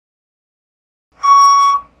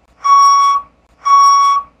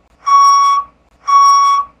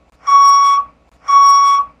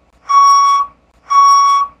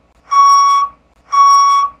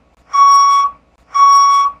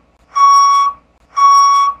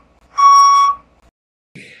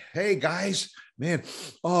Hey guys, man,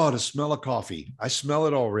 oh, the smell of coffee. I smell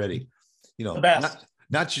it already. The best.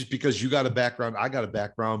 Not just because you got a background, I got a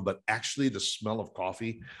background, but actually the smell of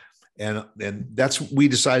coffee. And that's what we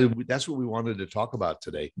decided, that's what we wanted to talk about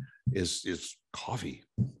today is coffee.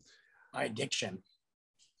 My addiction.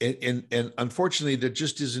 And unfortunately, there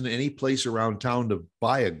just isn't any place around town to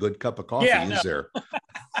buy a good cup of coffee, Yeah, no. is there?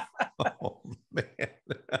 Oh man,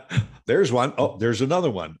 there's one. Oh, there's another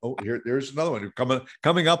one. Oh, there's another one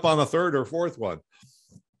coming up on a third or fourth one.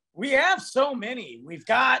 We have so many. We've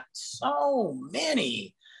got so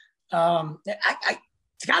many.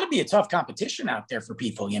 It's got to be a tough competition out there for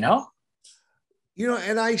people, you know?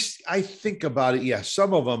 And I think about it. Yeah,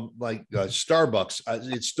 some of them like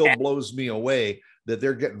Starbucks. It still blows me away that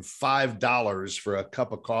they're getting $5 for a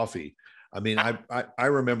cup of coffee. I mean, I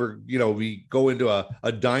remember, we go into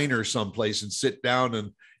a diner someplace and sit down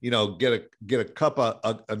and, get a cup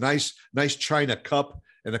of a nice China cup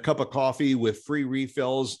and a cup of coffee with free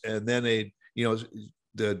refills. And then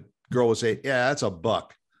the girl would say, yeah, that's $1.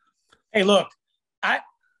 Hey, look, I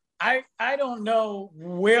don't know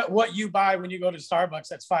what you buy when you go to Starbucks.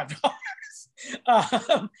 That's $5.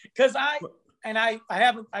 Because I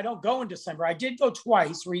don't go in December. I did go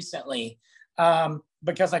twice recently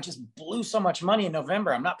because I just blew so much money in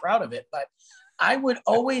November. I'm not proud of it, but I would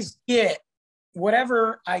always get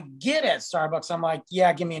whatever I get at Starbucks. I'm like,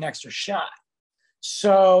 yeah, give me an extra shot.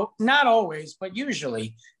 So not always, but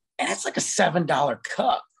usually, and it's like a $7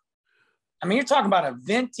 cup. I mean, you're talking about a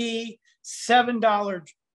venti $7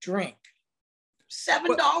 drink.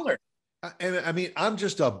 $7. And I mean, I'm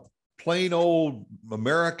just a plain old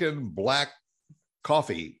American black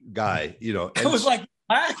coffee guy, And I was like,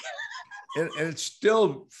 and it's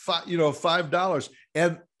still $5.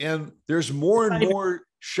 And there's more and more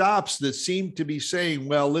shops that seem to be saying,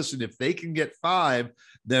 well, listen, if they can get 5,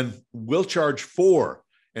 then we'll charge 4.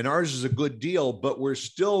 And ours is a good deal, but we're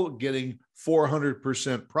still getting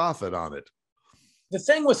 400% profit on it. The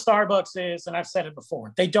thing with Starbucks is, and I've said it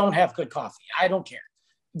before, they don't have good coffee. I don't care.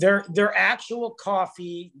 Their actual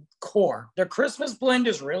coffee core, their Christmas blend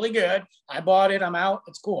is really good. I bought it. I'm out.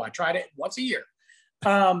 It's cool. I tried it once a year.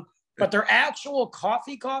 But their actual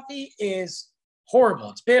coffee is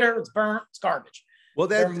horrible. It's bitter. It's burnt. It's garbage. Well,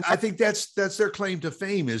 I think that's their claim to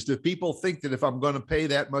fame, is that people think that if I'm going to pay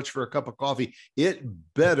that much for a cup of coffee, it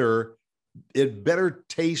better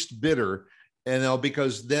taste bitter. And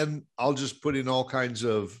because then I'll just put in all kinds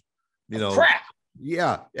of, crap.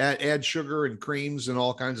 Yeah. Add sugar and creams and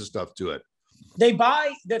all kinds of stuff to it. The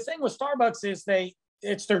thing with Starbucks is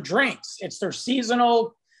it's their drinks. It's their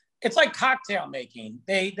seasonal. It's like cocktail making.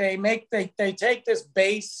 They take this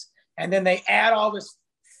base and then they add all this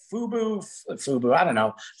fubu, I don't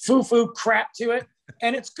know, foo crap to it.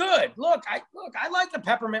 And it's good. Look, I like the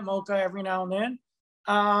peppermint mocha every now and then.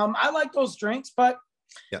 I like those drinks, but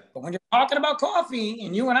when you're talking about coffee,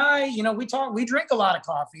 and you and I, we drink a lot of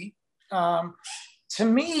coffee. To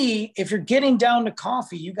me, if you're getting down to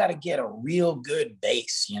coffee, you got to get a real good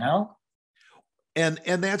base, And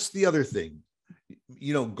that's the other thing,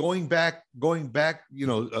 going back,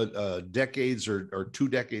 decades or 2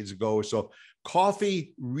 decades ago or so,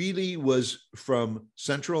 coffee really was from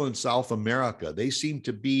Central and South America. They seem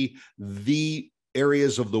to be the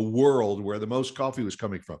areas of the world where the most coffee was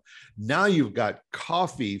coming from. Now you've got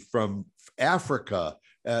coffee from Africa,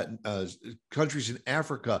 countries in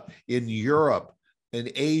Africa, in Europe,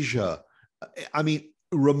 in Asia. I mean,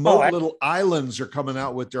 remote little islands are coming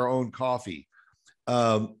out with their own coffee.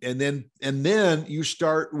 And then you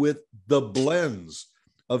start with the blends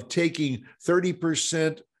of taking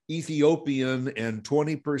 30% Ethiopian and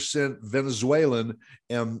 20% Venezuelan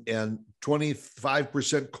and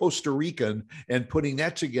 25% Costa Rican and putting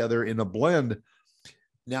that together in a blend.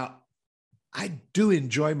 Now, I do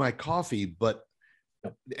enjoy my coffee, but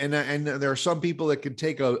and there are some people that can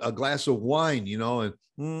take a glass of wine,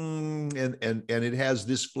 and it has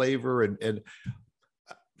this flavor, and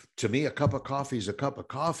to me, a cup of coffee is a cup of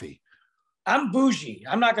coffee. I'm bougie.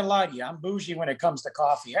 I'm not gonna lie to you. I'm bougie when it comes to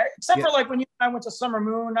coffee. Except for like when I went to Summer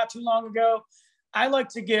Moon not too long ago. I like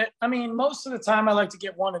to get. I mean, most of the time I like to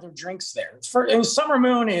get one of their drinks there. And Summer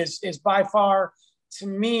Moon is by far, to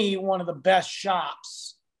me, one of the best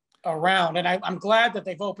shops around. And I'm glad that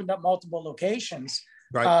they've opened up multiple locations.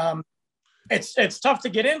 Right. It's tough to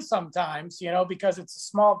get in sometimes, because it's a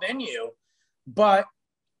small venue. But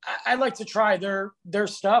I like to try their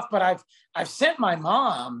stuff, but I've sent my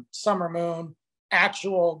mom Summer Moon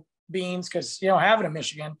actual beans because have it in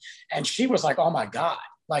Michigan, and she was like, "Oh my god!"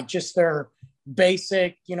 Like just their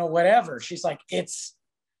basic, whatever. She's like, "It's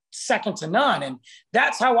second to none," and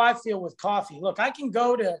that's how I feel with coffee. Look, I can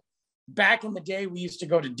go to back in the day, we used to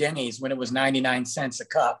go to Denny's when it was 99 cents a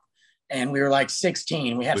cup, and we were like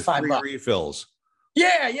 16. We had with $5. Refills.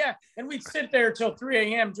 Yeah, yeah. And we'd sit there till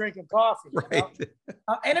 3 a.m. drinking coffee. Right. You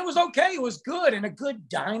know? And it was okay. It was good. And a good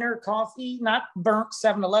diner coffee, not burnt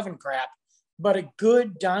 7-Eleven crap, but a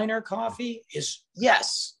good diner coffee is,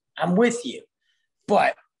 yes, I'm with you.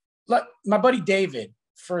 But look, my buddy David,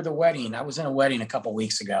 for the wedding, I was in a wedding a couple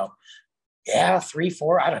weeks ago. Yeah, 3,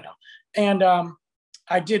 4, I don't know. And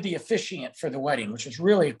I did the officiant for the wedding, which was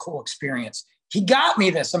really a cool experience. He got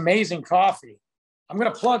me this amazing coffee. I'm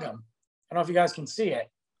going to plug him. I don't know if you guys can see it.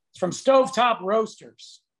 It's from Stovetop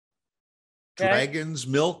Roasters. Okay? Dragon's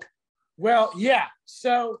Milk? Well, yeah.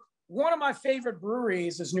 So one of my favorite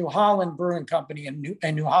breweries is New Holland Brewing Company in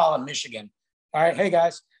New Holland, Michigan. All right. Hey,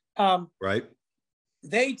 guys. Right.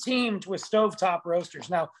 They teamed with Stovetop Roasters.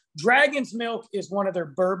 Now, Dragon's Milk is one of their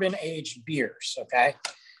bourbon-aged beers, okay?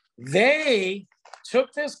 They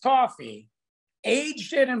took this coffee,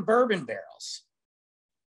 aged it in bourbon barrels.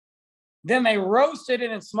 Then they roasted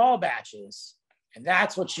it in small batches, and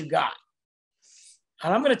that's what you got.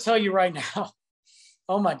 And I'm going to tell you right now,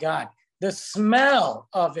 oh my God, the smell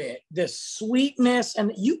of it, the sweetness,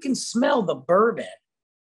 and you can smell the bourbon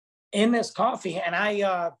in this coffee. And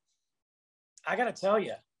I got to tell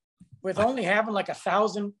you, with only having like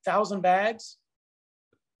 1,000 bags,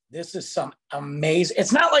 this is some amazing.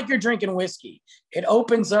 It's not like you're drinking whiskey. It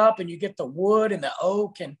opens up and you get the wood and the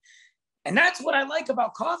oak. And that's what I like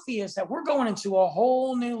about coffee, is that we're going into a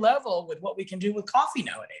whole new level with what we can do with coffee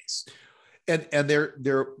nowadays. And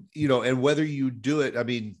they're, you know, and whether you do it, I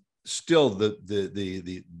mean, still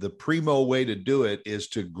the primo way to do it is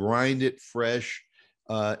to grind it fresh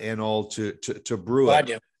and all to brew it. I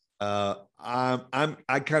do.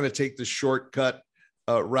 I kind of take the shortcut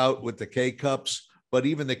route with the K cups, but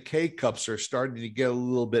even the K cups are starting to get a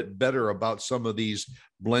little bit better about some of these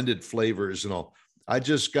blended flavors and all. I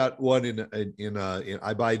just got one in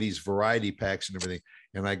I buy these variety packs and everything,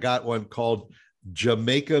 and I got one called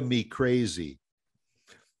Jamaica Me Crazy.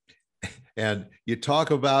 And you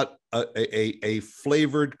talk about a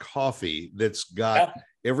flavored coffee that's got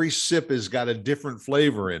every sip has got a different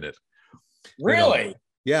flavor in it. Really? You know?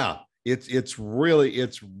 Yeah. It's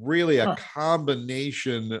really a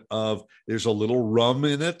combination of, there's a little rum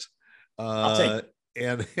in it.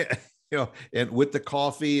 And you know, and with the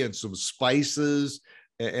coffee and some spices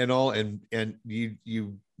and all, and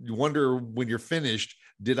you wonder when you're finished,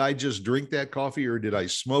 did I just drink that coffee or did I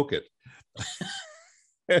smoke it?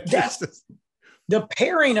 That's the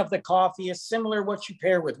pairing of the coffee is similar what you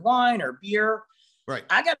pair with wine or beer. Right.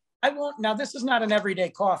 Now this is not an everyday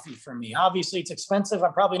coffee for me. Obviously it's expensive.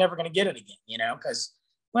 I'm probably never going to get it again, you know, because,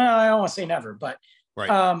 well, I don't want to say never, but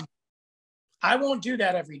right. I won't do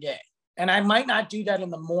that every day. And I might not do that in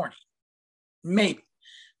the morning, maybe,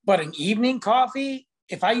 but an evening coffee,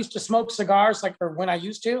 if I used to smoke cigars, or when I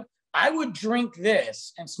used to, I would drink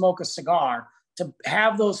this and smoke a cigar to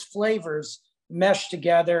have those flavors mesh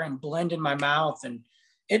together and blend in my mouth. And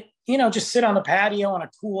it, you know, just sit on the patio on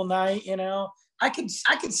a cool night, you know, I could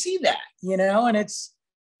see that, you know, and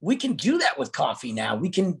we can do that with coffee now. We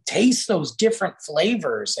can taste those different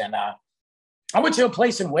flavors. And I went to a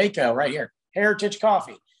place in Waco right here, Heritage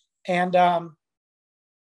Coffee. And I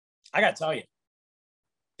got to tell you,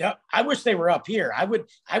 yeah, I wish they were up here. I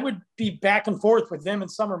would be back and forth with them and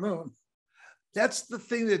Summer Moon. That's the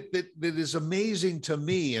thing that is amazing to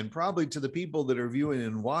me, and probably to the people that are viewing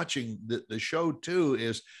and watching the show too,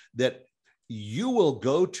 is that you will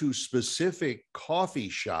go to specific coffee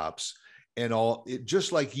shops and all,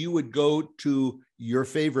 just like you would go to your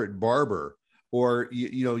favorite barber or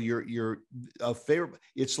you know your favorite.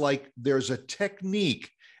 It's like there's a technique.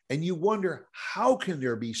 And you wonder, how can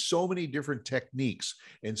there be so many different techniques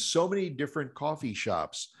and so many different coffee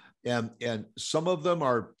shops? And some of them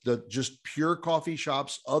are just pure coffee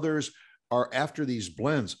shops. Others are after these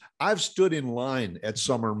blends. I've stood in line at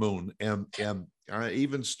Summer Moon and I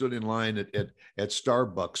even stood in line at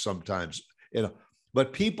Starbucks sometimes. You know,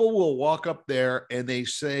 but people will walk up there and they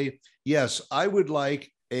say, yes, I would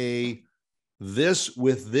like this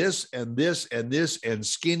with this and this and this and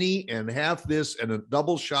skinny and half this and a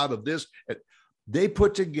double shot of this. They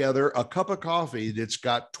put together a cup of coffee that's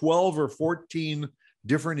got 12 or 14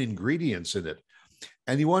 different ingredients in it.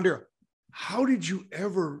 And you wonder, how did you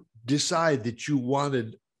ever decide that you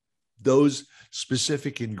wanted those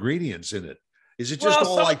specific ingredients in it? Is it just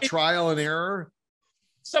all like trial and error?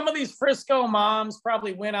 some of these Frisco moms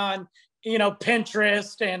probably went on,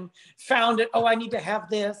 Pinterest and found it. Oh, I need to have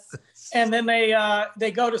this. And then they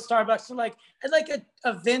go to Starbucks and like, I'd like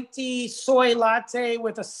a venti soy latte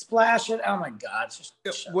with a splash of, oh my God.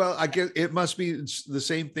 Well, I guess it must be the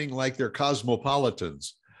same thing like their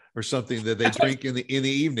cosmopolitans or something that they drink in the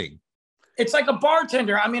evening. It's like a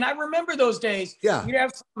bartender. I mean, I remember those days. Yeah. You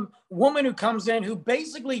have some woman who comes in who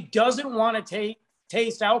basically doesn't want to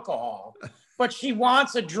taste alcohol, but she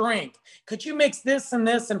wants a drink. Could you mix this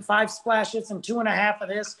and 5 splashes and 2.5 of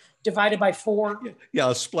this divided by 4? Yeah,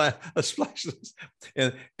 a splash.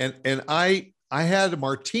 And I had a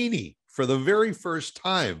martini for the very first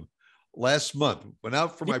time last month. Went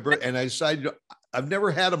out for my birthday, and I decided I've never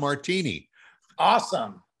had a martini.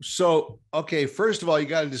 Awesome. So, okay, first of all, you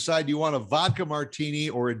got to decide, do you want a vodka martini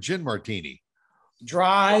or a gin martini?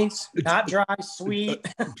 Dry, not dry, sweet.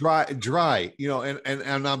 Dry,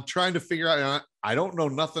 and I'm trying to figure out, I don't know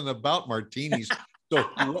nothing about martinis. So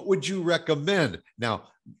what would you recommend? Now,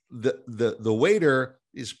 the waiter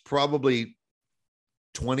is probably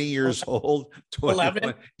 20 years old,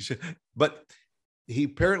 11. But he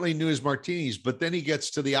apparently knew his martinis, but then he gets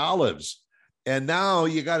to the olives. And now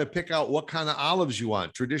you got to pick out what kind of olives you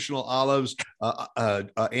want: traditional olives,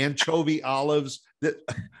 anchovy olives.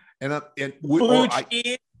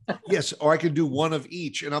 Yes, or I could do one of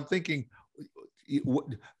each. And I'm thinking,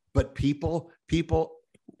 but people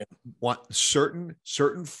want certain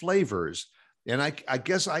flavors, and I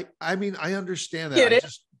guess I mean I understand that.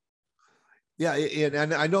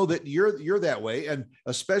 And I know that you're that way, and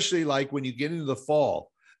especially like when you get into the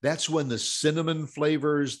fall. That's when the cinnamon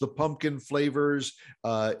flavors, the pumpkin flavors,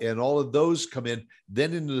 and all of those come in.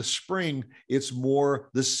 Then into the spring, it's more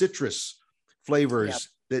the citrus flavors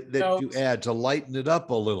that you add to lighten it up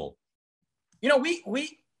a little. There's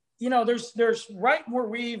right where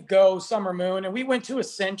we go, Summer Moon, and we went to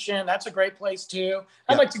Ascension. That's a great place too.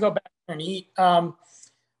 I'd like to go back there and eat.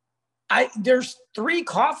 There's 3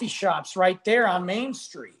 coffee shops right there on Main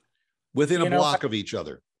Street. Within a block of each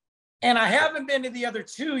other. And I haven't been to the other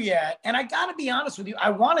 2 yet. And I got to be honest with you, I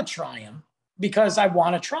want to try them because I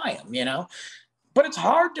want to try them, But it's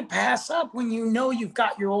hard to pass up when you've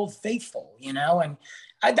got your old faithful, and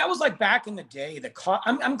that was like back in the day.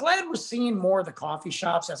 I'm glad we're seeing more of the coffee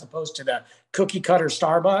shops as opposed to the cookie cutter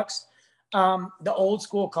Starbucks, the old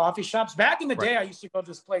school coffee shops. Back in the day, I used to go to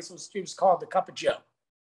this place. It was called the Cup of Joe,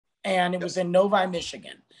 and it was in Novi,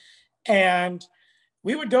 Michigan. And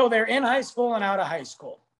we would go there in high school and out of high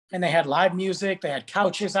school. And they had live music. They had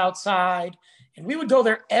couches outside. And we would go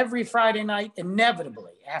there every Friday night,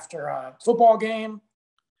 inevitably, after a football game.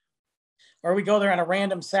 Or we go there on a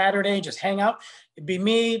random Saturday, just hang out. It'd be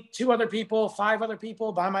me, 2 other people, 5 other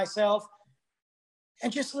people by myself,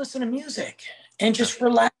 and just listen to music and just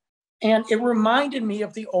relax. And it reminded me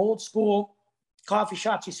of the old school coffee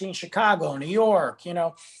shops you see in Chicago, New York,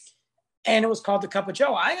 And it was called the Cup of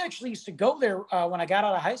Joe. I actually used to go there when I got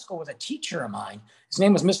out of high school with a teacher of mine. His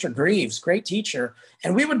name was Mr. Greaves, great teacher.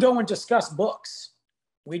 And we would go and discuss books.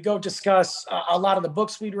 We'd go discuss a lot of the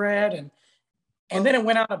books we'd read. And then it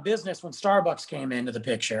went out of business when Starbucks came into the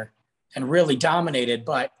picture and really dominated.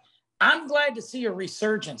 But I'm glad to see a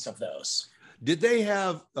resurgence of those. Did they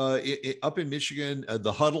have up in Michigan,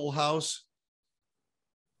 the Huddle House?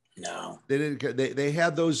 No, they didn't. They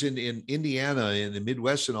had those in Indiana, in the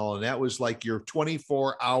Midwest and all, and that was like your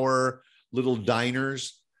 24-hour little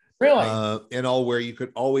diners, really, and all, where you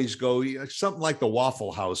could always go. Something like the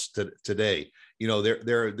Waffle House today.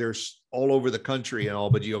 They're all over the country and all,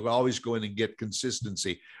 but you always go in and get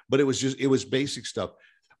consistency. But it was basic stuff.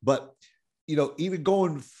 But even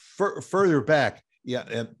going further back,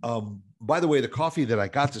 And by the way, the coffee that I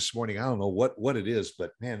got this morning, I don't know what it is,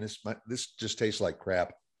 but man, this just tastes like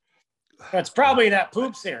crap. That's probably that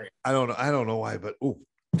poop cereal. I don't know why, but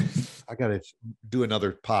I got to do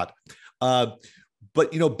another pot. But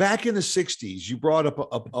back in the 60s, you brought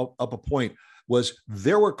up a point. Was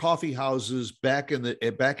there were coffee houses back in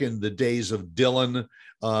the days of Dylan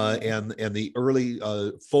and the early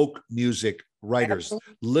folk music writers,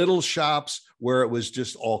 absolutely. Little shops where it was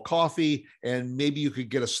just all coffee, and maybe you could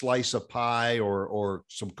get a slice of pie or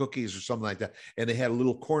some cookies or something like that. And they had a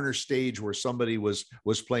little corner stage where somebody was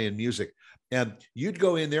playing music, and you'd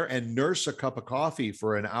go in there and nurse a cup of coffee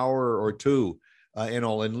for an hour or two.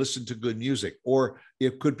 And listen to good music, or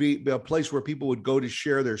it could be a place where people would go to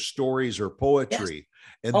share their stories or poetry. Yes.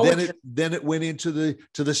 And poetry. then it went into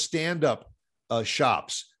the stand-up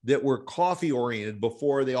shops that were coffee oriented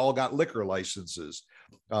before they all got liquor licenses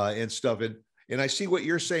and stuff. And I see what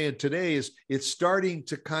you're saying today is it's starting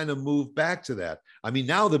to kind of move back to that. I mean,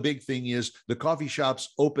 now the big thing is the coffee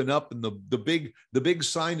shops open up, and the big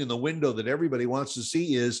sign in the window that everybody wants to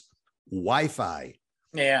see is Wi-Fi.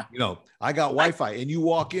 Yeah. You know, I got Wi-Fi, and you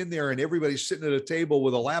walk in there and everybody's sitting at a table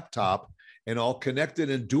with a laptop and all connected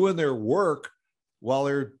and doing their work while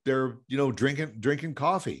they're drinking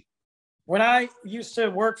coffee. When I used to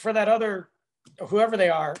work for that other, whoever they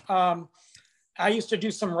are, I used to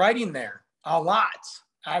do some writing there a lot.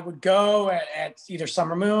 I would go at either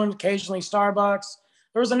Summer Moon, occasionally Starbucks.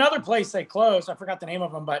 There was another place they closed. I forgot the name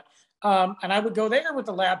of them, but and I would go there with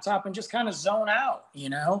the laptop and just kind of zone out,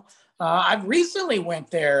 I recently went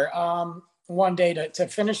there one day to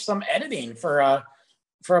finish some editing for a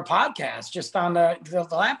podcast just on the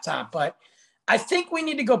laptop. But I think we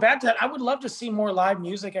need to go back to that. I would love to see more live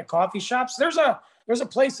music at coffee shops. There's a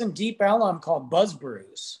place in Deep Ellum called Buzz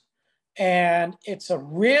Brews, and it's a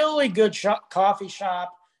really good coffee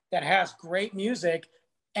shop that has great music,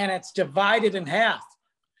 and it's divided in half.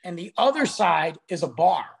 And the other side is a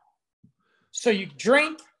bar. So you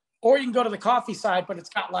drink, or you can go to the coffee side, but it's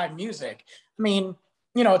got live music. I mean,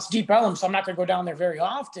 it's Deep Ellum, so I'm not going to go down there very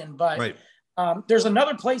often, but right. There's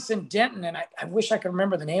another place in Denton, and I wish I could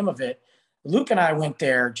remember the name of it. Luke and I went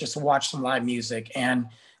there just to watch some live music, and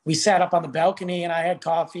we sat up on the balcony, and I had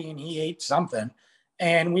coffee and he ate something,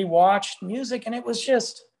 and we watched music, and it was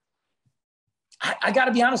just, I got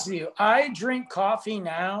to be honest with you. I drink coffee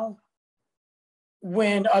now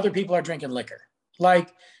when other people are drinking liquor,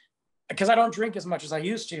 because I don't drink as much as I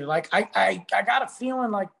used to. I got a feeling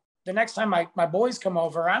like the next time my boys come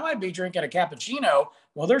over, I might be drinking a cappuccino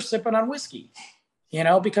while they're sipping on whiskey,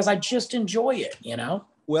 because I just enjoy it,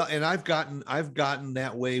 Well, and I've gotten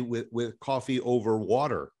that way with coffee over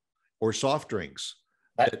water or soft drinks.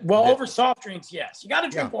 Over soft drinks, yes, you got to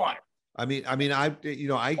drink water. I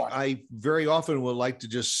very often would like to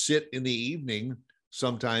just sit in the evening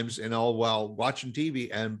sometimes and while watching TV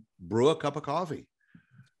and brew a cup of coffee.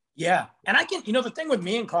 Yeah. And I can, the thing with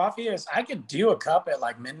me and coffee is I could do a cup at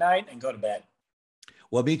like midnight and go to bed.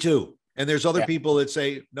 Well, me too. And there's other people that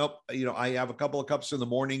say, nope, I have a couple of cups in the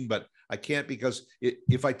morning, but I can't because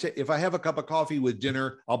if I have a cup of coffee with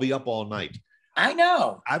dinner, I'll be up all night. I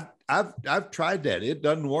know. I've tried that. It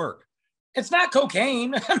doesn't work. It's not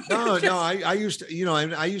cocaine. No. I used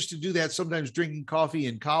to, I used to do that sometimes drinking coffee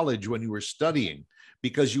in college when you were studying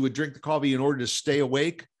because you would drink the coffee in order to stay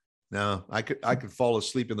awake. No, I could fall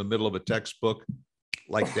asleep in the middle of a textbook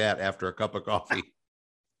like that after a cup of coffee.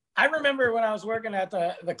 I remember when I was working at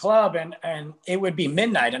the club and it would be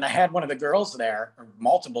midnight and I had one of the girls there, or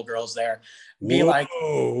multiple girls there, be like,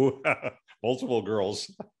 multiple girls.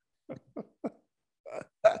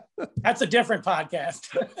 That's a different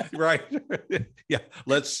podcast. Right. Yeah.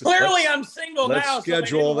 I'm single now. Let's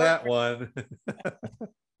schedule that one.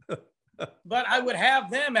 But I would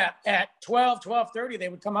have them at 12:30. They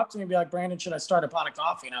would come up to me and be like, Brandon, should I start a pot of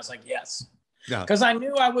coffee? And I was like, yes. Yeah. Because I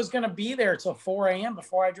knew I was going to be there till 4 a.m.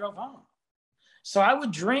 before I drove home. So I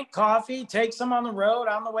would drink coffee, take some on the road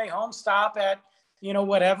on the way home, stop at,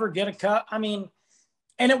 whatever, get a cup. I mean,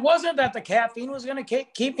 and it wasn't that the caffeine was going to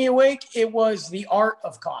keep me awake. It was the art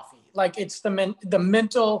of coffee. Like it's the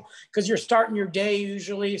mental, because you're starting your day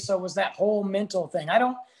usually. So it was that whole mental thing. I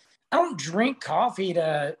don't drink coffee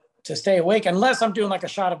to stay awake unless I'm doing like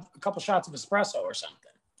a couple shots of espresso or something.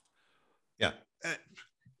 Yeah.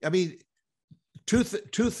 I mean, two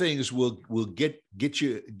things will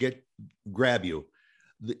grab you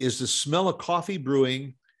is the smell of coffee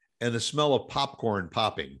brewing and the smell of popcorn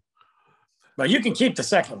popping. But you can keep the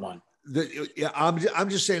second one. I'm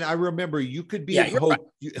just saying, I remember you could be at a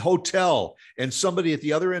hotel and somebody at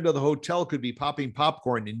the other end of the hotel could be popping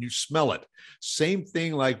popcorn and you smell it. Same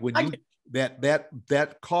thing like when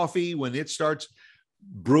that coffee, when it starts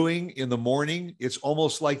brewing in the morning, it's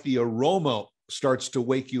almost like the aroma starts to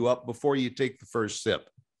wake you up before you take the first sip.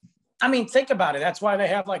 I mean, think about it. That's why they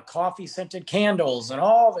have like coffee scented candles and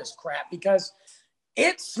all this crap, because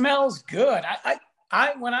it smells good.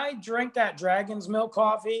 When I drank that Dragon's Milk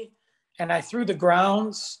coffee and I threw the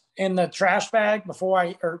grounds in the trash bag before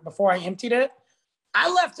I emptied it, I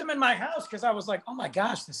left them in my house because I was like, oh my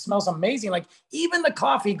gosh, this smells amazing. Like even the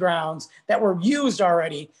coffee grounds that were used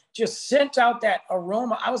already just sent out that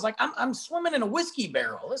aroma. I was like, I'm swimming in a whiskey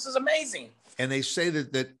barrel. This is amazing. And they say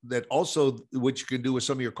that also what you can do with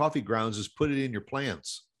some of your coffee grounds is put it in your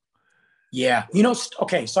plants. Yeah.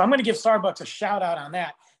 Okay. So I'm going to give Starbucks a shout out on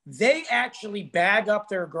that. They actually bag up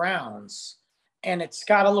their grounds and it's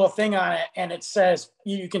got a little thing on it and it says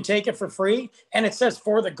you can take it for free. And it says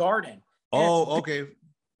for the garden. Oh, okay.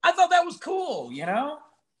 I thought that was cool,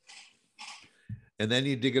 and then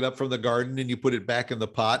you dig it up from the garden and you put it back in the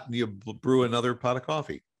pot and you brew another pot of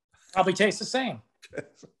coffee. Probably tastes the same.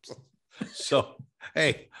 So,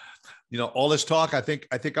 hey, all this talk, I think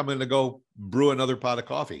I'm going to go brew another pot of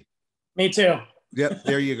coffee. Me too. Yep,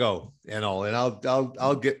 there you go. And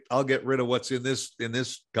I'll get rid of what's in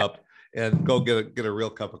this cup and go get a real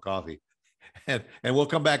cup of coffee. And we'll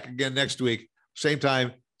come back again next week, same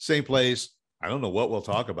time, same place. I don't know what we'll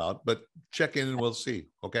talk about, but check in and we'll see.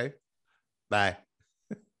 Okay. Bye.